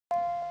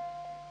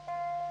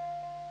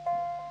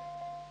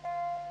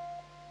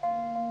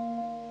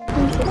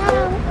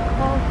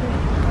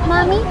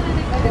Mommy?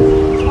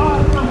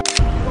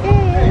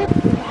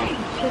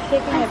 She's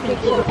taking a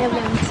picture. I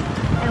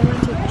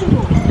want it.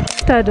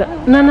 Tada.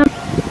 Nana.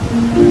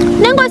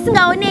 Nango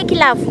singaoneki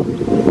love.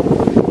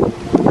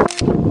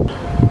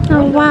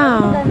 Oh wow.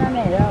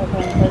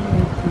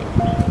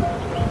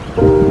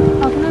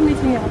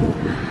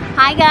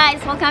 Hi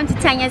guys, welcome to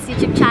Tanya's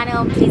YouTube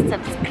channel. Please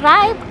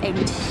subscribe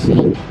and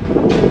share.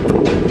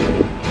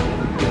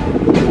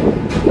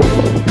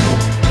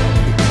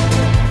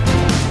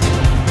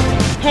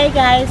 Hey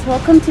guys,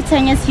 welcome to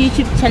Tanya's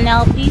YouTube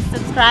channel. Please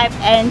subscribe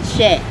and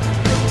share.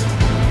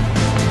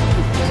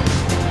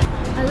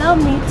 Allow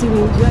me to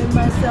enjoy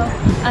myself.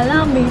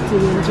 Allow me to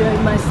enjoy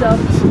myself.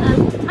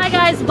 Hi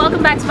guys,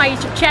 welcome back to my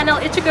YouTube channel.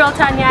 It's your girl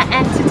Tanya,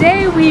 and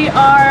today we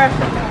are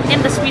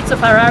in the streets of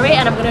Harare,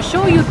 and I'm going to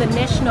show you the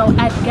National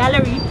Art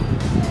Gallery.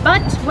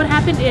 But what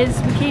happened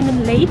is we came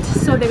in late,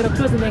 so they're going to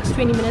close the next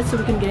 20 minutes so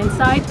we can get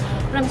inside.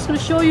 But I'm just going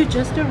to show you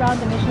just around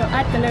the National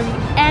Art Gallery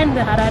and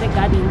the Harare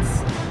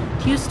Gardens.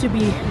 It used to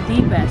be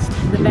the best,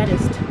 the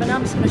baddest, but now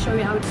I'm just going to show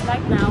you how it's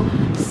like now.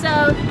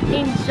 So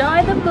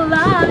enjoy the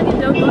vlog and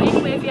don't go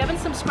anywhere. If you haven't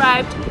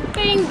subscribed,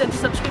 bang the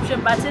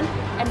subscription button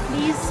and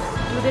please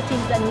do the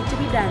things that need to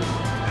be done.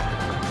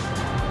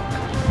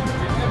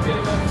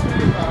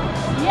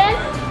 Yes,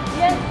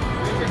 yes.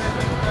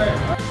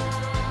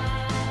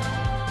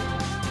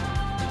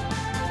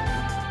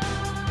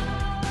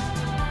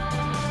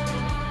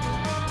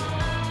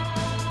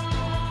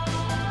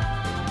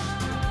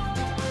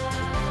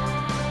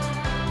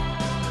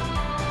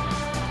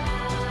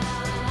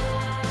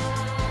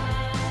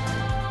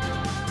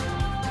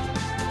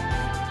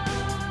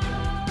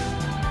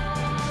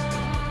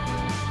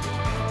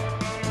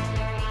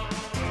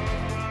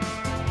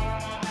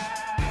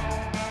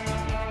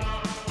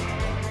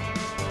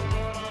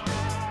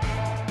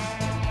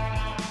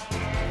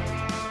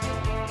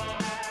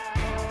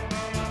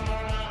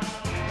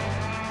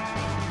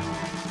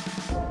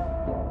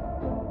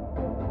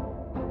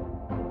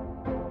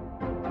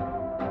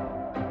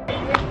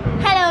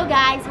 Hello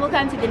guys,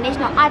 welcome to the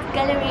National Art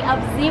Gallery of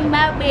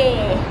Zimbabwe.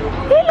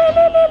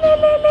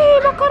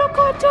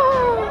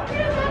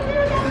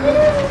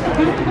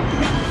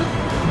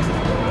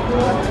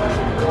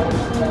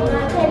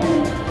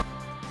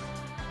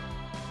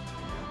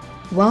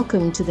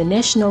 Welcome to the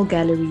National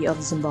Gallery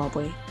of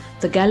Zimbabwe.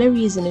 The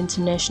gallery is an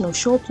international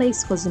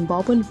showplace for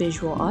Zimbabwean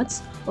visual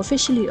arts,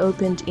 officially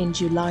opened in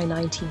July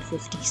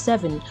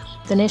 1957.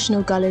 The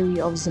National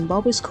Gallery of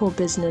Zimbabwe's core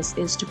business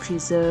is to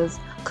preserve,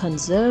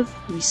 conserve,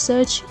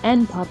 research,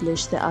 and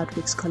publish the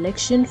artworks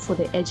collection for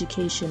the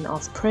education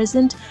of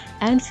present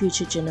and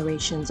future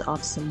generations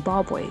of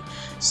Zimbabwe.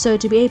 So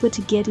to be able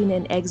to get in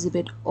and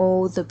exhibit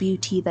all the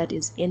beauty that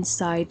is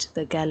inside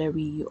the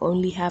gallery, you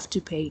only have to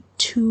pay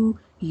 $2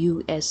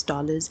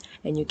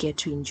 and you get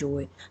to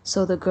enjoy.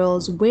 So the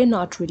girls, we're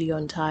not really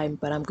on time,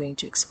 but I'm going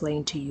to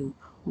explain to you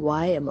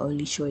why I'm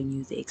only showing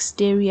you the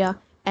exterior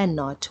and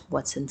not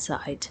what's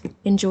inside.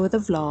 Enjoy the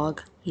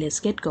vlog.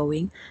 Let's get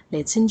going.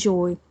 Let's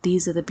enjoy.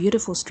 These are the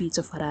beautiful streets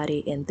of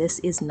Harare, and this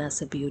is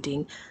NASA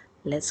building.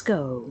 Let's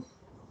go.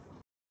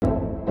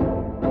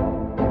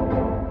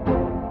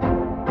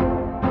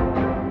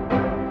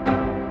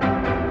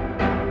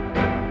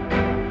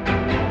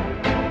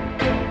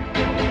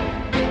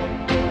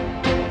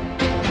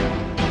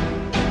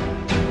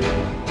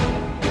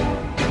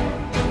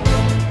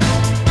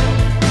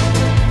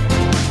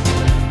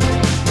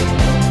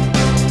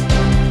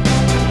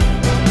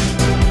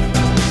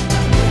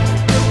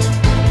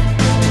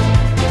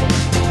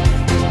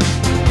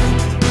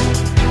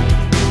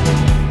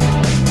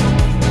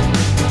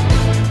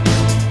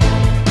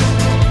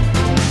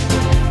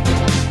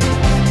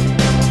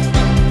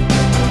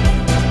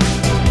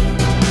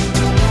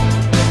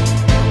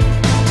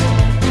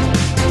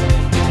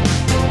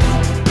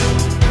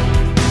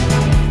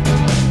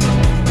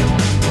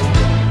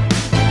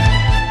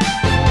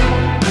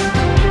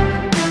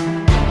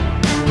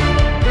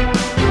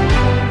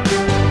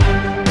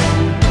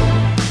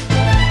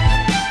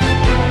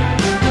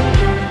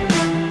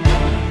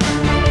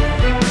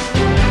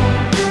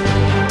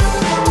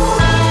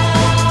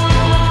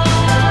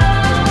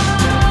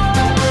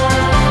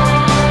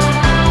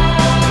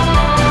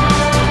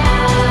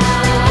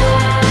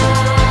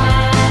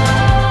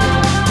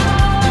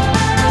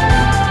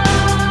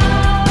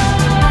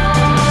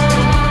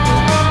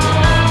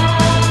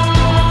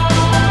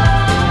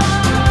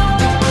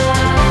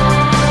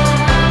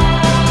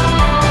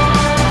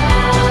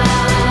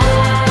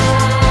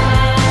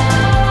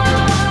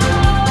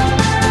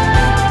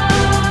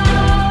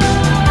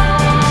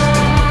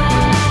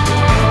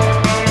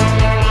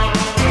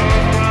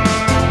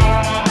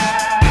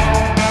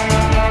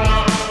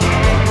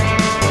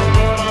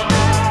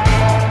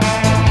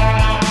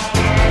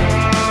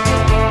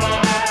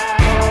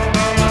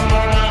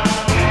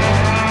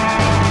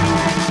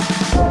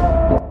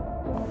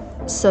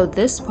 So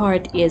this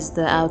part is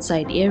the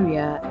outside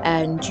area,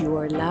 and you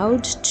are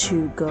allowed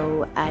to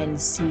go and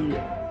see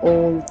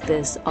all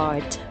this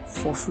art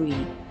for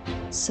free.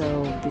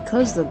 So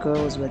because the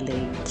girls were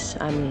late,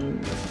 I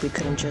mean, we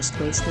couldn't just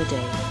waste the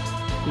day.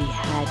 we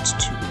had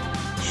to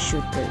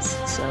shoot this.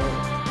 So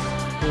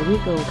here we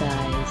go,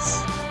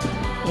 guys.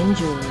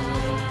 Enjoy.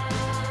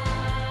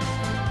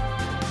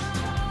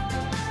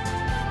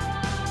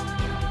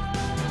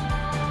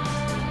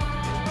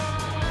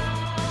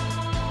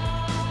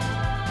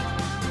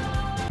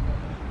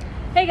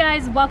 Hey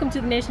guys, welcome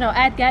to the National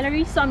Art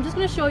Gallery. So I'm just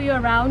going to show you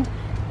around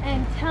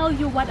and tell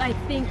you what I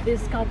think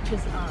these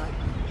sculptures are.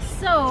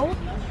 So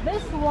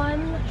this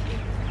one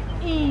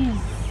is,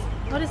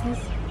 what is this?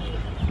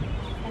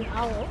 An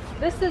owl.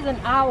 This is an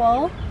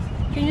owl.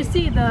 Can you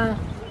see the,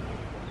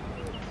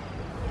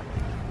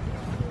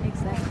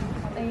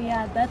 exactly,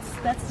 yeah, that's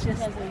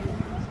just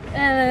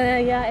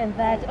yeah, and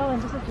that, oh,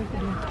 and just a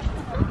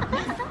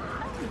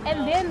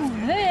and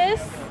then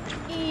this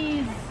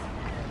is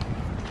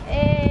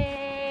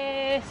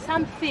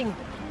something.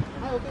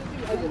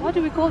 What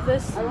do we call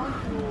this?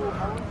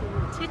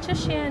 Teacher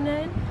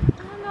Shannon.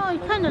 I don't know,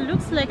 it kind of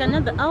looks like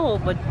another owl,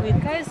 but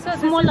with Guys, so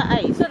smaller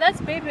eyes. So that's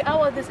baby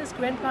owl, this is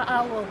grandpa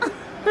owl.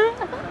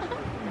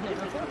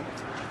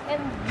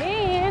 And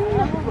then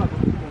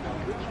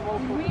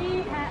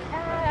we have,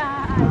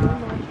 I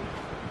don't know.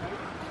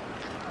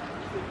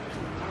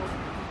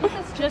 This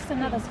is just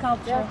another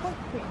sculpture.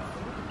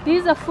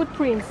 These are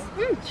footprints.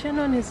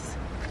 Shannon is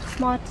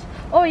smart.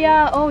 Oh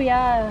yeah, oh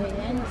yeah.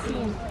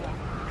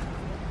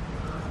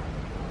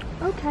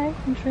 Okay,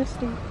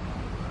 interesting.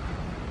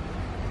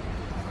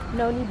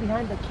 No need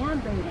behind the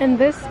camera. And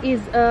this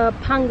is a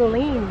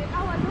pangolin.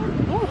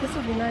 Oh, this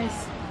will be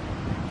nice.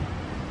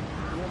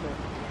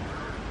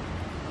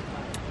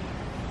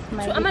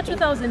 So I'm at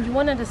 2000, you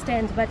won't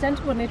understand, but I'm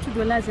going to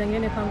do $1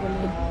 and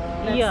pangolin.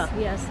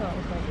 Yeah, so.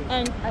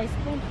 And I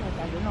spent like,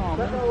 I don't know.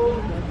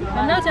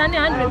 And now it's only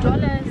 $100.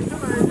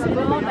 You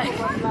know, like,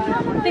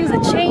 things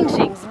are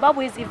changing.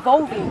 Zimbabwe is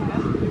evolving.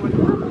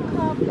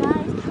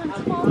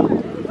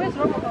 Where's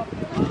Robocop?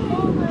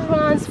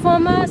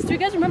 Transformers. Do you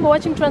guys remember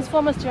watching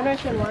Transformers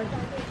Generation 1?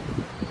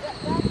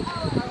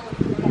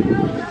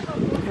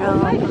 Oh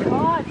my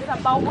god, it's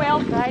about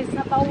well, guys. It's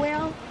about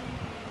well.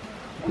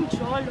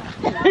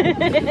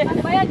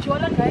 Why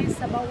Jolo,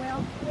 guys? About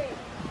well.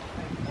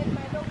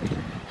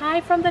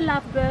 Hi from the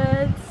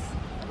Lovebirds.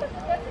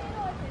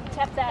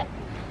 Tap that.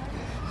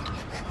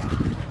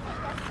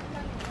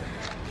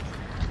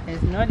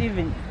 It's not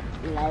even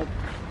like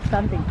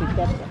something to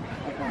capture.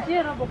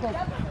 Dear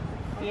Robocop.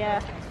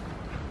 Yeah.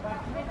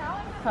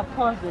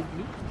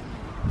 Supposedly.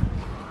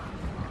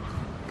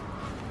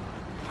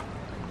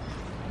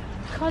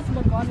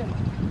 Cosmogonum.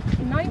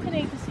 In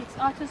 1986,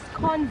 artist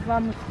Con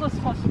van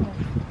Fosfosmo.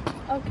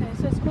 Okay,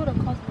 so it's called a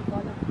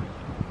cosmogonum.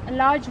 A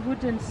large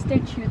wooden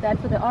statue that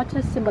for the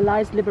artist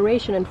symbolized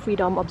liberation and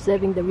freedom.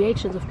 Observing the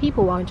reactions of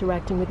people while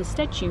interacting with the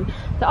statue,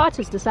 the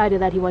artist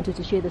decided that he wanted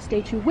to share the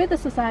statue with the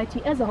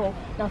society as a whole.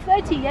 Now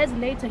 30 years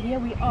later, here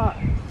we are.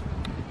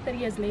 30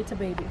 years later,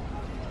 baby.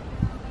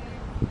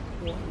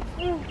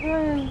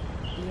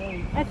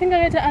 I think I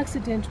had an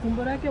accident. And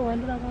then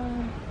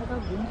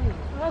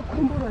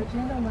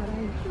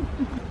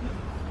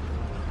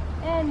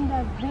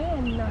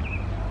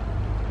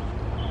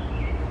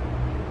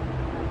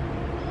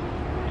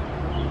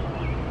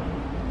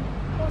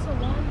also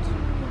 1, 2, 3.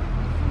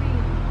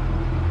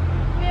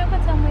 We have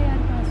got somewhere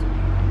at pass.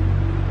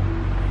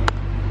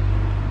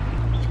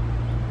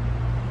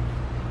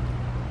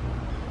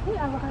 We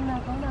are going to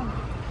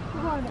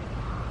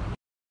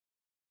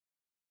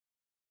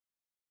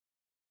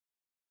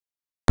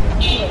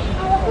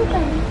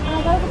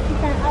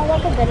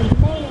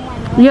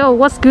Yo,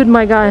 what's good,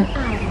 my guy?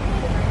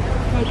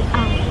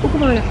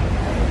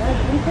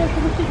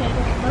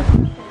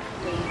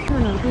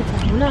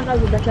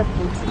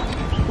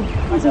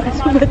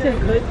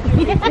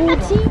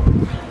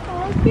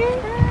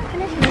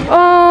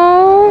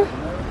 Oh,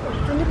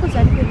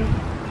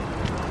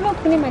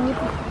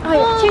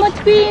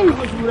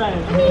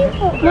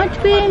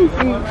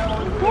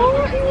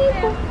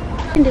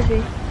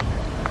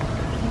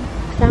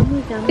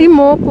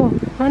 imopo,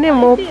 ane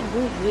mopo.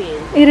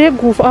 Ire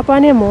goof up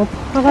ane mopo.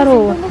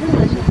 Akaro.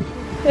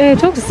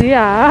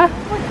 Tokuziya.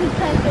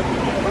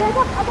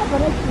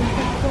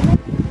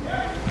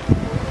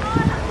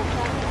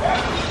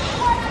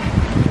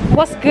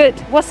 What's good?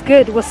 What's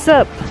good? What's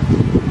up?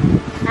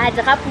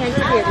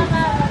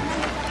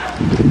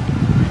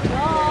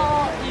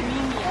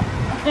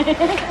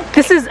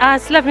 This is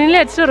us. Let me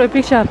show you a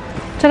picture.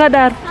 Check it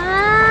out.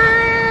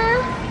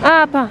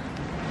 Apa?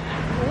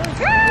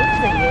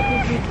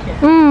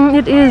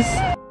 It is.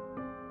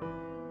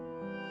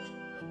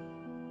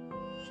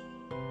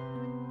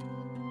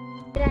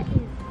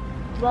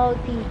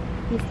 Wealthy,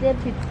 he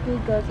slept with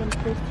schoolgirls and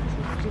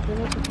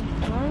prostitutes.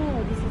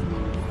 Oh, this is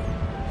nice.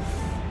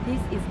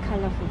 This is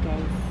colorful,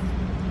 guys.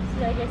 It's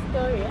like a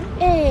story,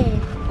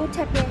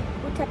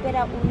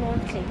 utapera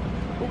unonke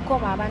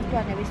ukoma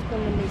abantwana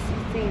besikolo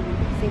lesifewe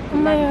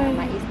sekhulana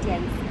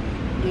ama-STIs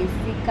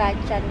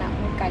ngesikatsha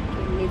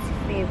namukake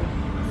lesifewe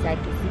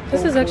zakhe.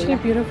 This is actually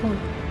beautiful.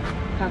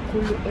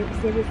 Kakhulu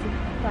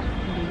sebesifa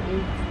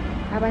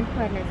nge-8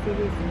 abantwana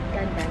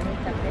sebezintandane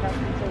utapera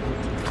futhi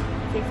ukuthi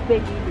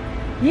sesibekile.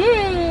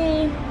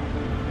 Yay!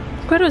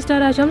 Kwero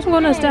starash, I'm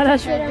going to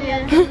starash.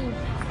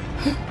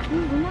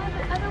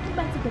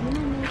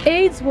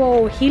 AIDS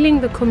war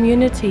healing the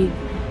community.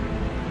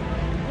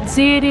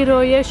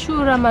 Dziriro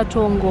yeshura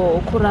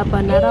matongo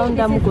kurapa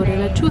naraunda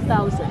mugore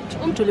 2000.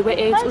 Umduli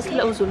we-AIDS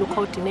uzulu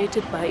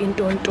coordinated by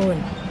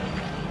Intonton.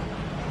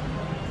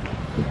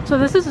 So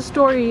this is a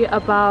story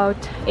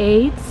about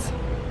AIDS,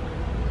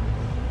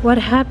 what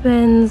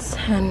happens,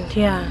 and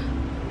yeah,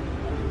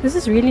 this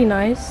is really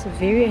nice,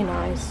 very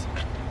nice.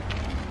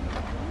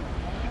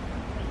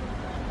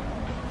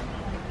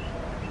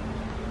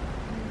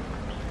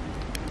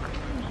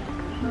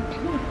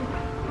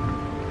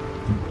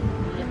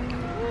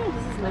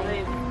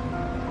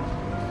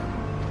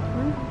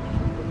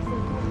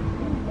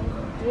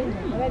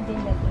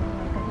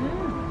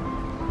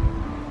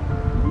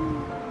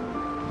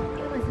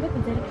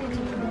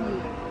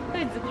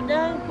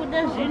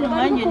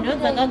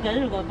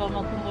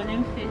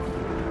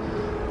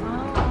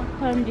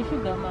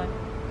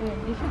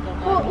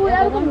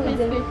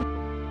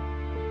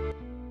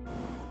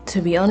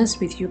 To be honest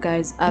with you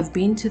guys, I've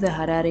been to the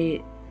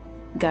Harare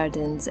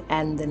Gardens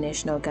and the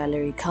National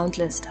Gallery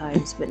countless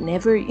times, but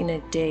never in a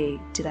day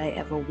did I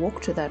ever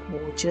walk to that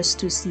wall just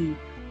to see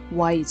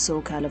why it's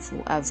so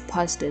colorful. I've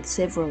passed it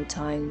several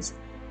times,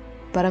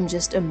 but I'm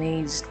just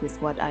amazed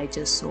with what I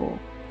just saw.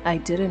 I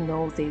didn't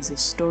know there's a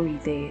story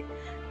there,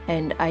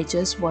 and I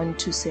just want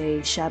to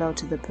say shout out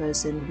to the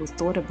person who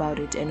thought about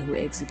it and who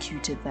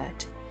executed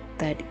that.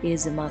 That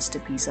is a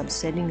masterpiece. I'm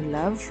sending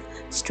love,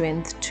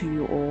 strength to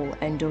you all,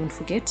 and don't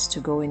forget to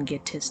go and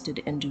get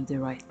tested and do the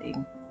right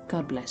thing.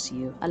 God bless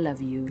you. I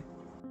love you.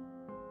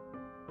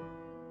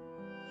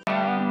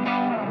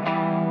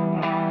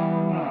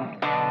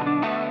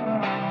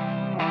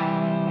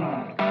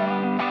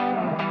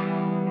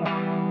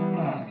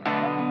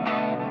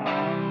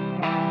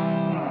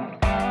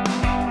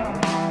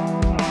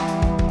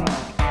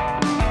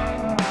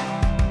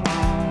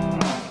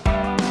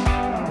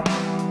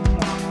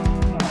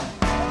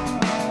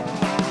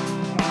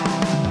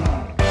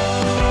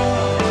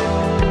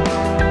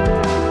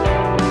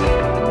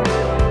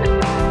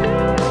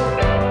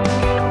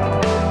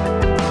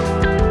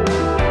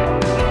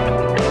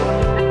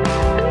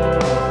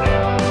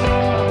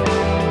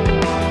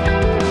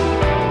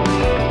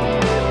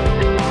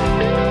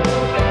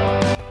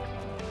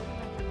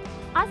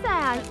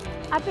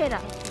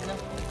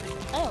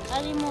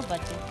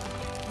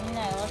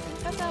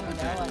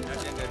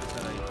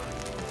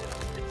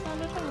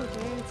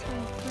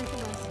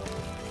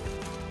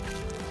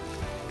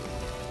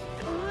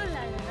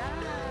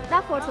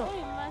 That photo.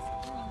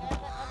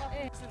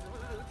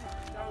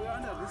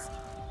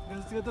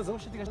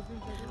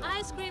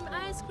 Ice cream,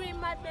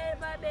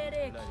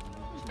 Maberek.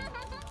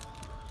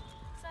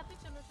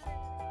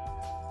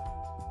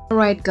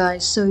 Alright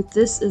guys, so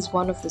this is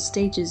one of the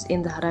stages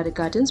in the Harare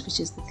Gardens, which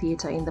is the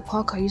theater in the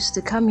park. I used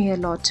to come here a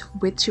lot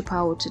with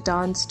Chipao to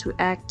dance, to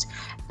act,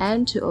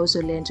 and to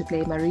also learn to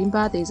play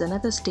marimba. There's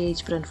another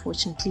stage, but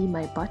unfortunately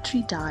my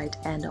battery died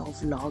and our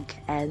vlog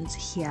ends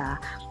here.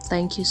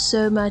 Thank you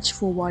so much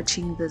for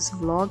watching this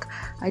vlog.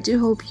 I do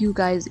hope you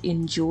guys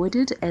enjoyed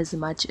it as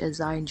much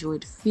as I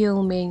enjoyed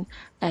filming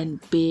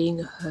and being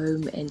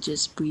home and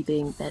just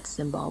breathing that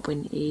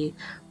Zimbabwean air.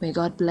 May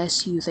God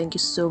bless you. Thank you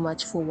so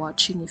much for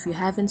watching. If you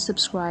haven't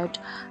subscribed,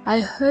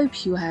 I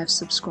hope you have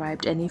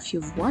subscribed, and if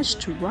you've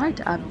watched right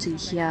up to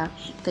here,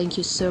 thank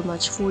you so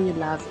much for your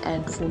love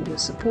and for your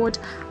support.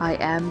 I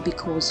am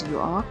because you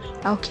are.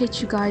 I'll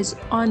catch you guys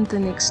on the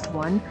next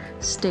one.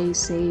 Stay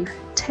safe,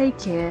 take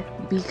care,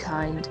 be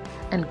kind,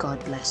 and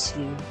God bless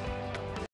you.